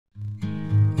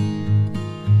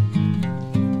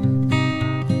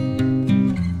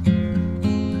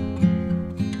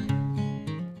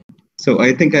So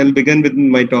I think I'll begin with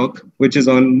my talk, which is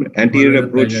on anterior Always a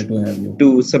approach pleasure to have you. to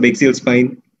subaxial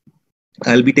spine.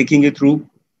 I'll be taking you through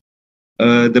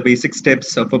the basic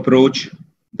steps of approach,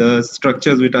 the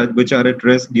structures which are at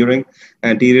rest during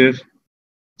anterior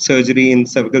surgery in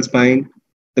cervical spine,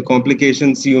 the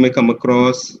complications you may come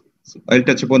across. I'll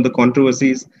touch upon the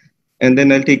controversies, and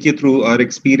then I'll take you through our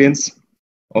experience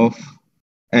of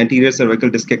anterior cervical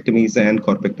discectomies and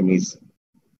corpectomies.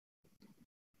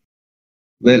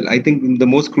 Well, I think the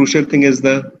most crucial thing is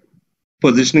the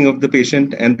positioning of the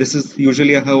patient, and this is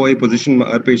usually how I position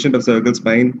our patient of cervical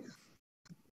spine.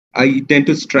 I tend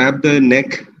to strap the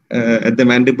neck at the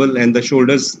mandible, and the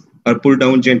shoulders are pulled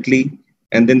down gently,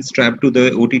 and then strapped to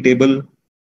the OT table.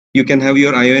 You can have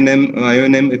your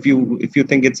IONM if you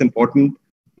think it's important.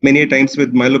 Many times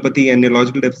with myelopathy and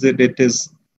neurological deficit, it is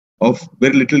of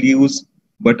very little use,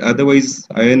 but otherwise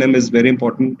IONM is very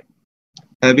important.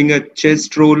 Having a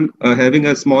chest roll, having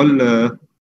a small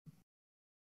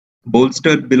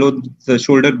bolster below the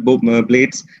shoulder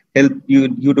blades help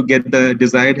you to get the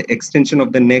desired extension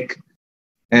of the neck,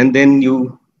 and then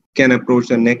you can approach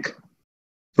the neck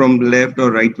from left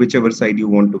or right, whichever side you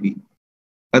want to be.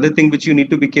 Other thing which you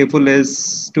need to be careful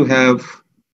is to have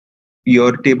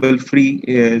your table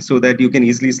free so that you can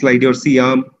easily slide your C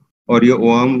arm or your O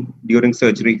arm during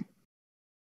surgery.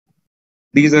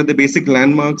 These are the basic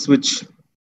landmarks which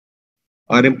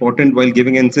are important while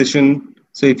giving incision.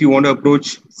 So if you want to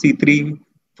approach C3,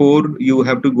 4, you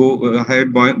have to go,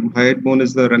 hyoid bone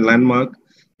is the landmark.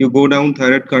 You go down,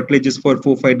 thyroid cartilage is for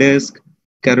 4, 5 disc,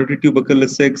 carotid tubercle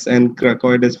is 6, and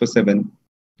cricoid is for 7.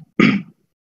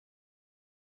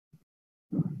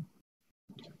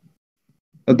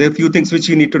 There are a few things which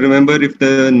you need to remember if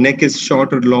the neck is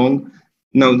short or long.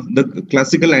 Now, the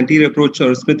classical anterior approach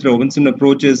or Smith-Robinson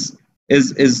approach is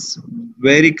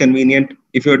very convenient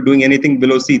if you're doing anything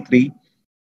below C3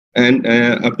 and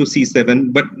up to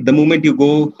C7. But the moment you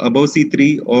go above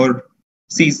C3 or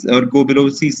go below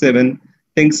C7,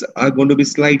 things are going to be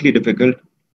slightly difficult.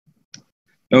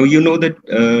 Now, you know that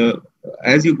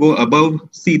as you go above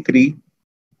C3,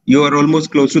 you are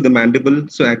almost close to the mandible,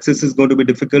 so access is going to be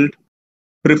difficult.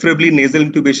 Preferably nasal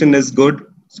intubation is good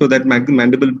so that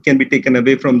mandible can be taken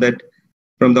away from the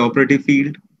operative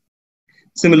field.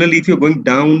 Similarly, if you're going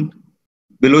down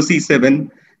below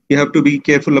C7, you have to be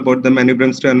careful about the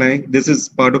manubrium sterni. This is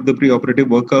part of the preoperative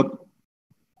workup.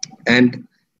 And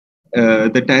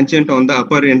the tangent on the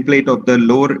upper end plate of the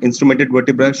lower instrumented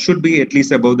vertebra should be at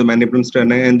least above the manubrium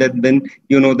sterni, and then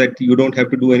you know that you don't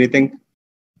have to do anything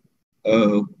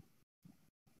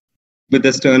with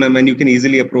the sternum, and you can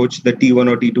easily approach the T1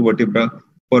 or T2 vertebra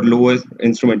for lower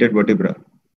instrumented vertebra.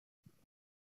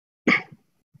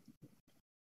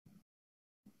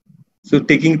 So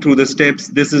taking through the steps,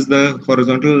 this is the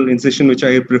horizontal incision which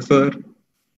I prefer.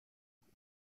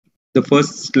 The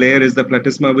first layer is the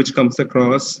platysma which comes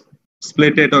across,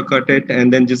 split it or cut it,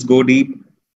 and then just go deep.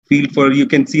 Feel for, you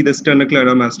can see the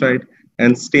sternocleidomastoid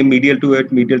and stay medial to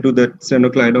it, medial to the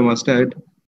sternocleidomastoid.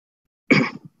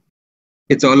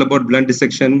 It's all about blunt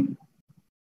dissection.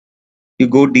 You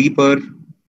go deeper,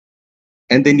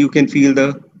 and then you can feel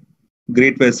the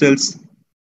great vessels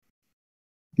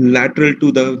lateral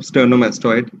to the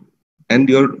sternomastoid,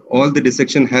 and all the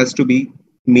dissection has to be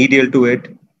medial to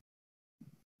it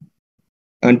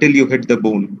until you hit the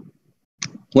bone.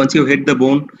 Once you hit the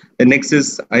bone, the next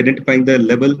is identifying the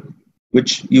level,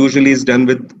 which usually is done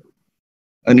with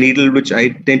a needle which I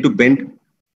tend to bend,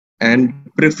 and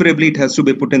preferably it has to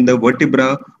be put in the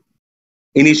vertebra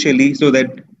initially so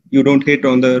that you don't hit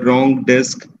on the wrong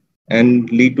disc and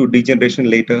lead to degeneration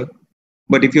later.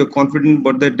 But if you're confident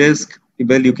about the disc,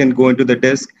 well, you can go into the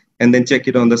disc and then check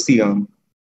it on the C arm.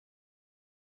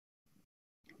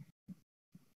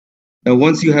 Now,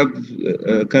 once you have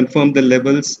confirmed the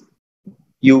levels,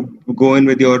 you go in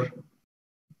with your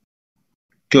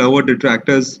Clover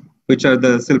retractors, which are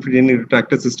the self-retaining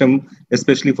retractor system,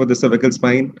 especially for the cervical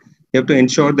spine. You have to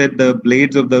ensure that the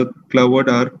blades of the Clover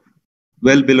are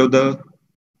well below the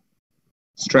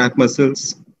strap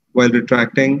muscles while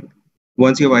retracting.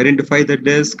 Once you've identified the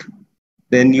disc,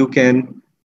 then you can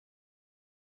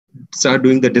start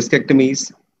doing the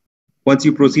discectomies. Once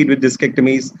you proceed with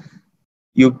discectomies,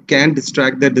 you can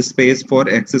distract the disc space for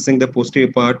accessing the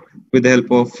posterior part with the help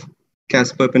of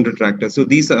Casper pin retractor. So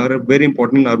these are a very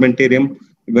important armamentarium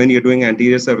when you're doing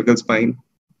anterior cervical spine.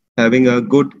 Having a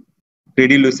good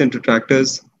radiolucent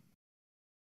retractors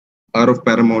are of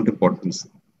paramount importance.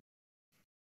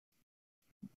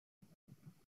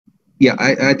 Yeah,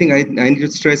 I think I need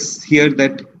to stress here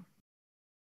that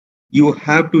you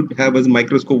have to have a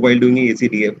microscope while doing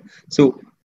ACDF. So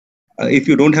if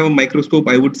you don't have a microscope,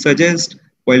 I would suggest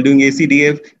while doing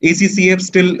ACDF. ACCF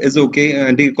still is okay,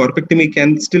 and the corpectomy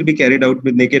can still be carried out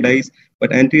with naked eyes,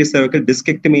 but anterior cervical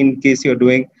discectomy, in case you're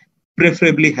doing,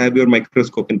 preferably have your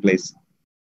microscope in place.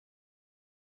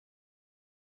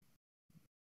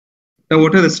 Now,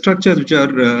 what are the structures which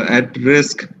are at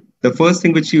risk? The first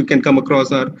thing which you can come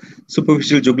across are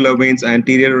superficial jugular veins,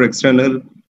 anterior or external.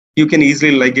 You can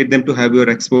easily ligate them to have your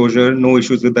exposure, no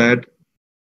issues with that.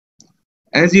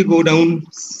 As you go down,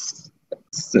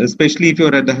 especially if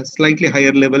you're at a slightly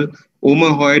higher level,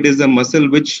 omohyoid is a muscle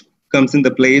which comes in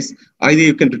the place. Either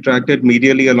you can retract it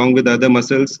medially along with other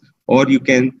muscles, or you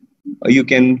can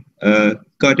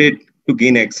cut it to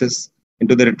gain access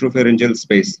into the retropharyngeal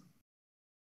space.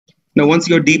 Now, once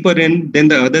you're deeper in, then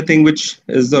the other thing which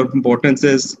is of importance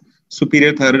is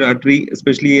superior thyroid artery,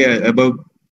 especially above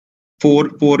 4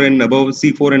 and above,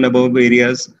 C4 and above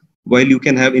areas, while you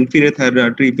can have inferior thyroid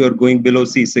artery if you're going below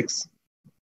C6.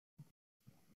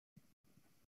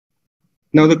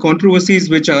 Now, the controversies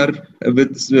which are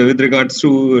with regards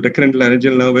to recurrent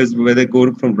laryngeal nerve is whether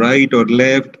go from right or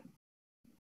left.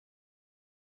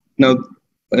 Now,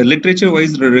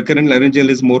 literature-wise, recurrent laryngeal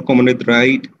is more common with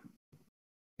right.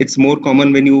 It's more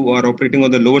common when you are operating on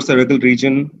the lower cervical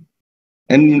region,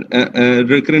 and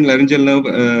recurrent laryngeal nerve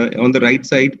on the right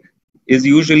side is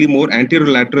usually more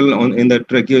anterolateral in the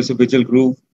tracheoesophageal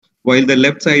groove, while the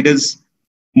left side is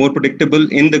more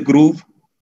predictable in the groove,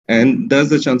 and thus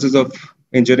the chances of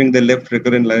injuring the left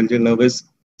recurrent laryngeal nerve is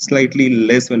slightly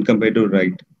less when compared to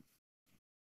right.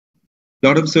 A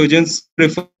lot of surgeons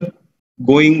prefer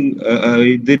going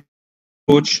the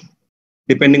approach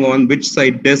depending on which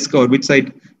side disc or which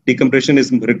side decompression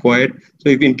is required. So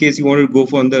if in case you want to go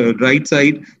from the right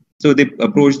side, so they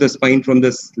approach the spine from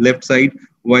the left side,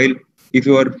 while if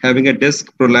you are having a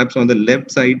disc prolapse on the left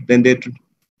side, then they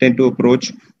tend to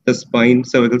approach the spine,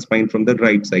 cervical spine from the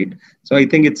right side. So I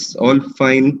think it's all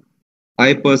fine.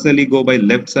 I personally go by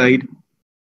left side.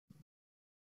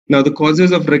 Now the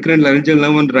causes of recurrent laryngeal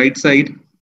nerve on the right side.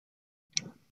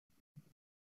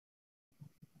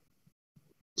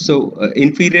 So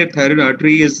inferior thyroid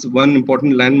artery is one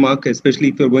important landmark, especially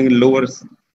if you're going lower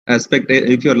aspect.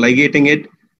 If you're ligating it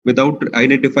without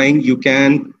identifying, you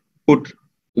can put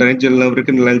laryngeal nerve,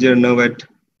 recurrent laryngeal nerve at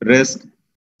rest.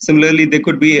 Similarly, there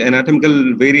could be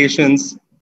anatomical variations,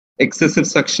 excessive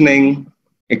suctioning,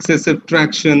 excessive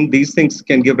traction. These things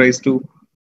can give rise to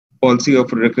palsy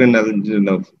of recurrent laryngeal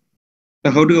nerve.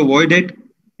 Now, how to avoid it?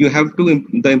 You have to,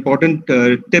 the important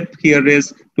tip here is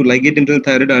to ligate into the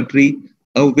thyroid artery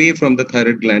away from the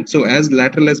thyroid gland. So as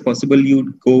lateral as possible,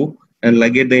 you go and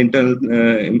ligate the internal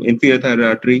inferior thyroid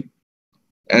artery.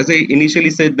 As I initially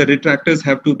said, the retractors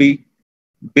have to be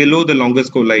below the longus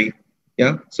coli.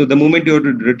 Yeah. So the moment your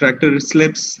retractor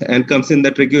slips and comes in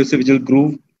the tracheoesophageal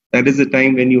groove, that is the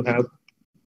time when you have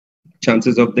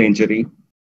chances of the injury.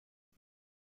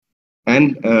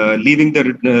 And leaving the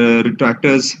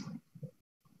retractors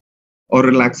or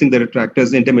relaxing the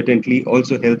retractors intermittently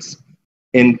also helps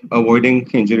in avoiding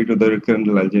injury to the recurrent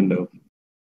laryngeal nerve.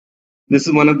 This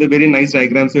is one of the very nice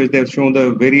diagrams where they have shown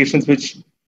the variations which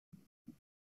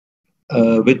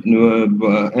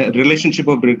relationship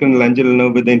of recurrent laryngeal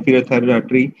nerve with the inferior thyroid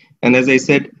artery. And as I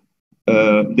said,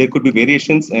 there could be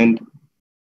variations, and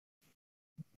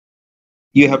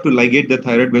you have to ligate the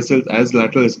thyroid vessels as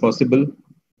lateral as possible,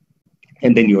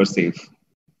 and then you are safe.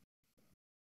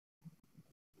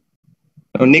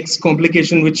 Now, next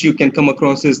complication which you can come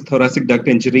across is thoracic duct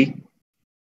injury.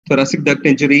 Thoracic duct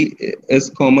injury is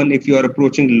common if you are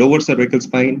approaching lower cervical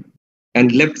spine,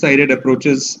 and left-sided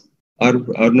approaches are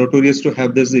notorious to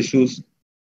have these issues.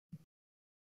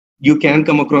 You can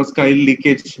come across chyle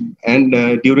leakage, and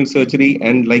during surgery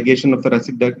and ligation of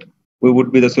thoracic duct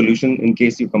would be the solution in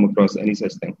case you come across any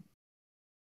such thing.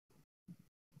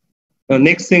 Now,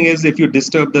 next thing is if you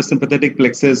disturb the sympathetic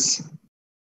plexus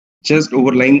just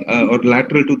overlying or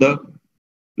lateral to the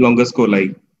longus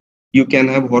coli, you can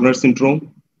have Horner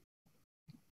syndrome.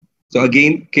 So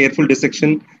again, careful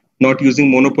dissection, not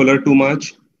using monopolar too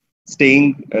much,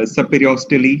 staying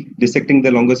subperiosteally, dissecting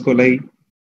the longus coli.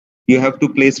 You have to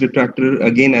place retractor.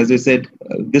 Again, as I said,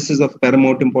 this is of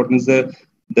paramount importance.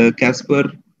 The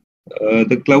Casper,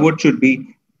 the clavot should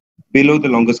be below the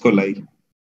longus coli,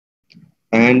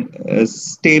 and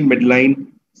stay midline.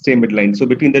 So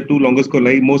between the two longus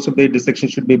coli, most of the dissection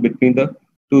should be between the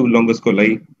two longus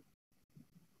coli.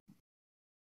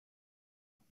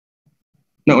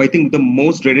 Now, I think the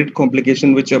most dreaded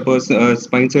complication which a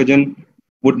spine surgeon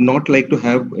would not like to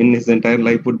have in his entire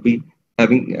life would be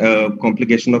having a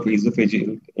complication of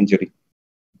esophageal injury.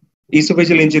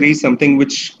 Esophageal injury is something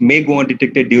which may go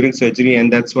undetected during surgery,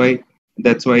 and that's why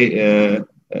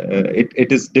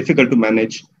it is difficult to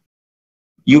manage.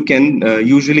 You can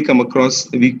usually come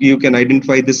across, you can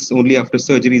identify this only after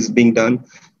surgery is being done.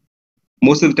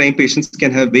 Most of the time, patients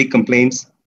can have vague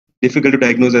complaints, difficult to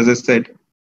diagnose, as I said.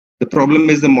 The problem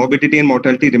is the morbidity and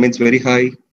mortality remains very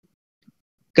high.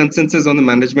 Consensus on the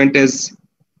management is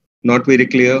not very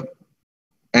clear.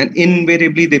 And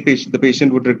invariably, the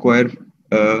patient would require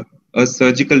a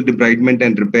surgical debridement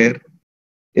and repair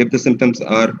if the symptoms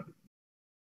are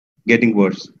getting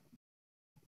worse.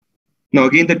 Now,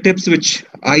 again, the tips which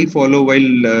I follow while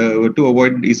to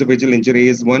avoid esophageal injury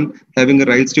is one, having a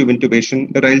Riles tube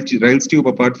intubation. The Riles tube,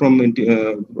 apart from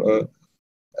the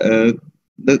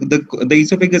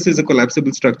esophagus is a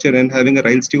collapsible structure, and having a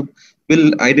Riles tube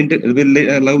will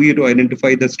allow you to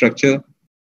identify the structure.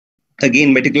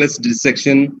 Again, meticulous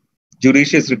dissection,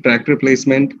 judicious retractor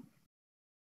placement,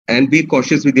 and be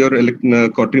cautious with your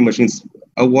cautery machines.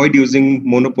 Avoid using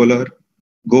monopolar,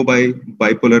 go by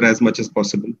bipolar as much as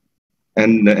possible,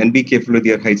 and be careful with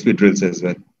your high-speed drills as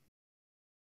well.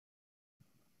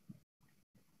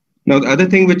 Now, the other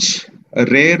thing which a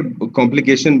rare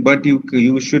complication, but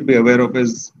you should be aware of,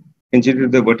 is injury to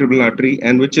the vertebral artery,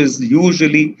 and which is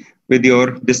usually with your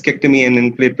discectomy and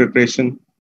in-plate preparation.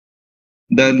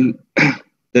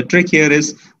 The trick here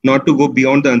is not to go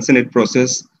beyond the uncinate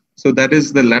process. So that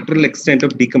is the lateral extent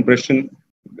of decompression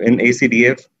in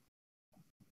ACDF.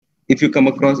 If you come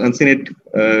across uncinate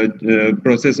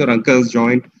process or Uncle's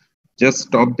joint, just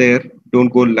stop there. Don't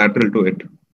go lateral to it.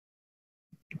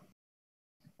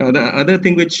 Now, the other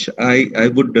thing which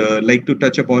I would like to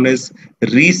touch upon is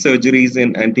resurgeries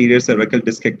in anterior cervical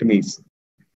discectomies.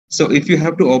 So if you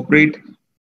have to operate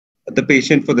the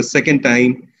patient for the second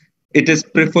time, it is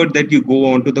preferred that you go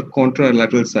on to the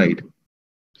contralateral side.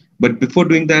 But before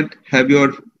doing that, have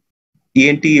your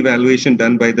ENT evaluation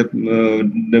done by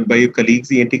by your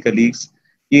colleagues, ENT colleagues.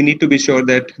 You need to be sure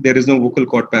that there is no vocal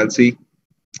cord palsy.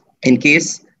 In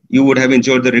case you would have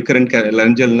injured the recurrent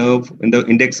laryngeal nerve in the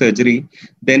index surgery,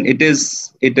 then it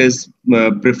is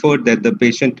preferred that the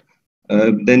patient,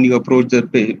 then you approach the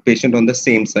patient on the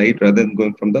same side rather than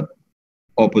going from the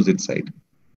opposite side.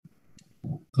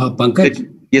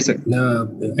 Pankaj? Yes, sir.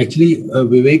 Actually,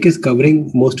 Vivek is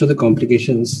covering most of the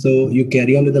complications, so you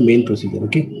carry on with the main procedure,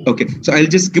 okay? Okay, so I'll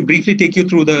just briefly take you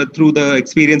through the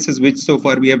experiences which so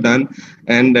far we have done,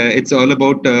 and it's all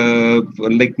about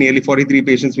like nearly 43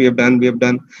 patients we have done. We have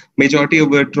done majority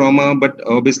of trauma, but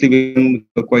obviously we've done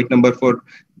quite number for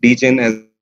degen as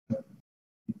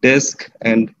disc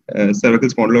and cervical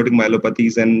spondylotic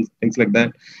myelopathies and things like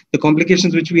that. The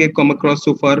complications which we have come across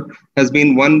so far has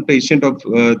been one patient of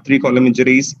 3-column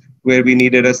injuries where we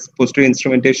needed a posterior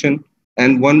instrumentation,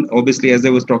 and one, obviously, as I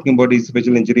was talking about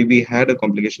esophageal injury, we had a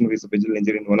complication of esophageal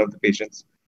injury in one of the patients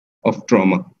of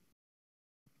trauma.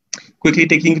 Quickly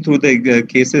taking you through the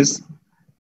cases.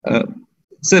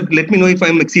 So let me know if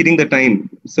I'm exceeding the time,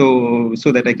 so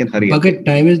that I can hurry up. Okay,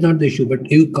 time is not the issue, but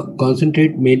you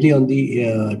concentrate mainly on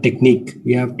the technique.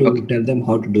 You have to tell them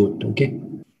how to do it. Okay.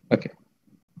 Okay.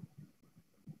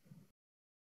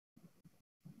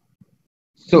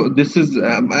 So this is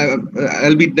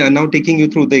I'll be now taking you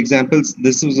through the examples.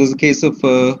 This was a case of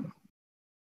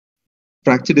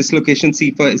fracture dislocation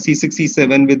C6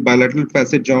 C7 with bilateral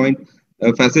facet joint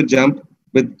facet jump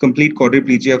with complete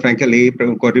quadriplegia, Frankel A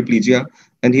quadriplegia.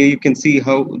 And here you can see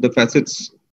how the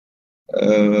facets,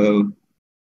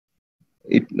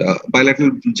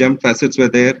 bilateral jump facets were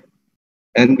there.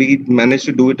 And we managed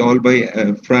to do it all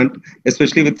by front.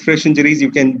 Especially with fresh injuries,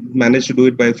 you can manage to do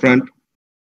it by front.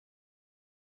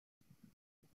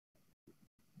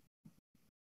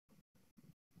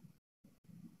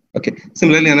 Okay.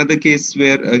 Similarly, another case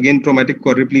where, again, traumatic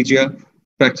quadriplegia,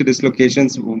 fracture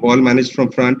dislocations, all managed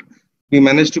from front. We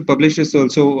managed to publish this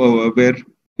also where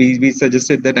we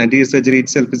suggested that anterior surgery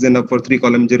itself is enough for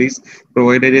 3-column injuries,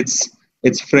 provided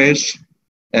it's fresh,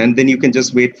 and then you can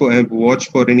just wait for and watch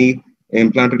for any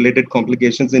implant-related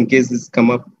complications. In case this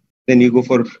come up, then you go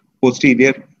for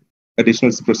posterior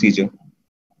additional procedure.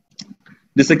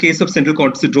 This is a case of central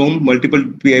cord syndrome, multiple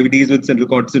PIVDs with central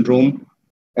cord syndrome,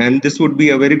 and this would be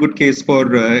a very good case for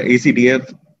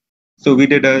ACDF. So we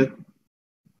did a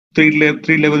three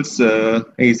levels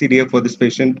ACDF for this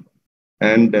patient,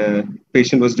 and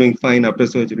patient was doing fine after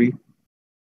surgery.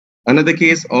 Another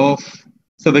case of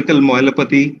cervical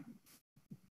myelopathy,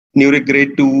 neuric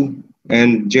grade 2,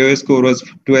 and JOS score was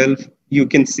 12. You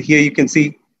can see here. You can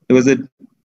see there was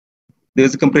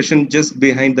a compression just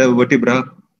behind the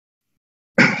vertebra,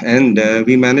 and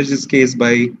we managed this case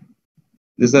by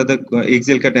these are the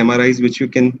axial cut MRIs which you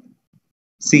can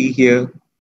see here.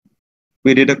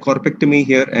 We did a corpectomy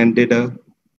here and did a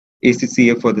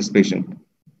ACCF for this patient.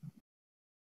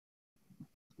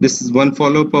 This is one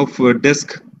follow-up of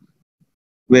disc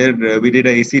where we did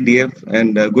a ACDF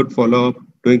and a good follow-up,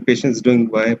 patients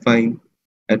doing fine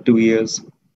at 2 years.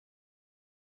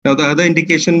 Now, the other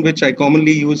indication which I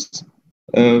commonly use,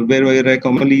 where I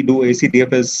commonly do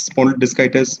ACDF is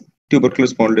spondylodiscitis,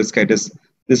 tuberculous spondylodiscitis.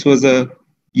 This was a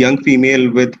young female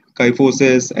with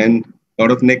kyphosis and a lot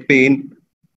of neck pain.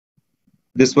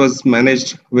 This was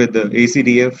managed with the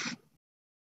ACDF,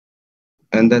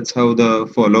 and that's how the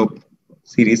follow-up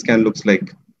CT scan looks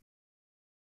like.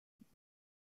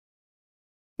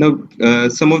 Now,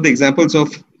 some of the examples of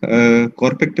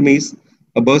corpectomies: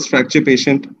 a burst fracture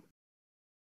patient,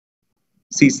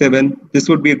 C7. This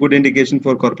would be a good indication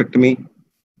for corpectomy.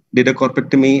 Did a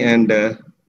corpectomy and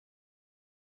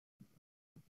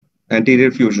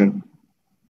anterior fusion.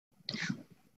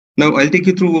 Now, I'll take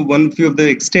you through few of the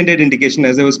extended indication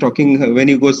as I was talking, when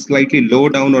you go slightly low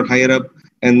down or higher up,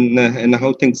 and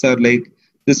how things are like.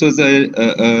 This was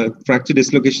a fracture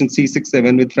dislocation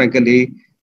C6-7 with Frankel A.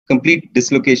 Complete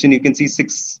dislocation. You can see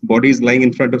 6 bodies lying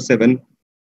in front of 7.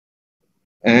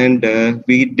 And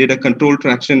we did a control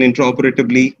traction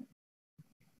intraoperatively,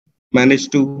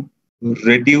 managed to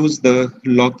reduce the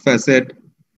lock facet,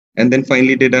 and then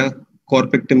finally did a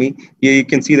corpectomy. Here you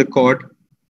can see the cord.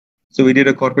 So we did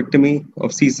a corpectomy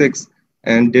of C6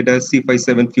 and did a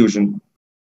C5-7 fusion.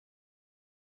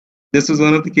 This is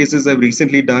one of the cases I've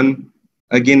recently done.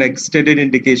 Again, extended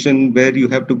indication where you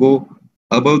have to go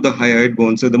above the hyoid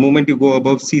bone. So the moment you go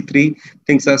above C3,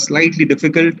 things are slightly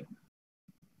difficult.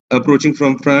 Approaching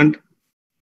from front,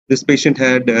 this patient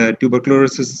had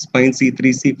tuberculosis spine C3,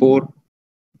 C4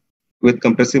 with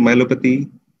compressive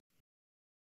myelopathy.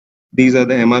 These are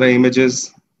the MRI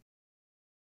images.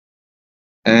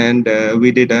 And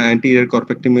we did an anterior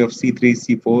corpectomy of C3,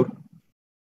 C4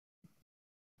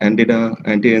 and did an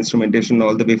anterior instrumentation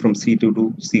all the way from C2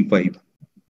 to C5.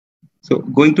 So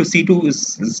going to C2 is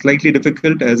slightly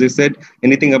difficult. As I said,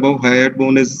 anything above hyoid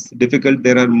bone is difficult.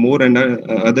 There are more and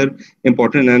other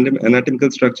important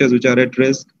anatomical structures which are at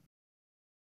risk.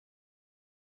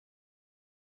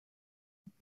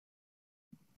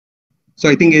 So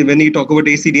I think when you talk about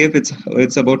ACDF,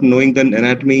 it's about knowing the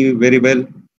anatomy very well.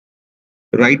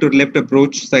 Right or left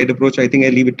approach, side approach, I think I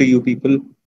leave it to you people,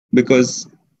 because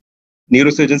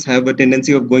neurosurgeons have a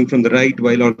tendency of going from the right,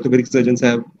 while orthopedic surgeons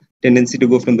have tendency to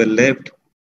go from the left.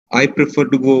 I prefer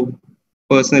to go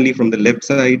personally from the left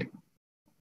side.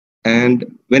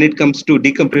 And when it comes to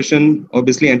decompression,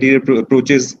 obviously anterior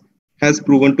approaches has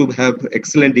proven to have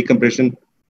excellent decompression,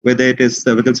 whether it is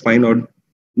cervical spine or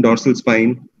dorsal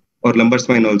spine or lumbar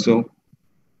spine also.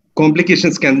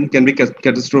 Complications can be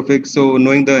catastrophic, so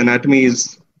knowing the anatomy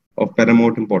is of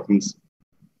paramount importance.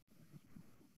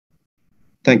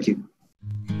 Thank you.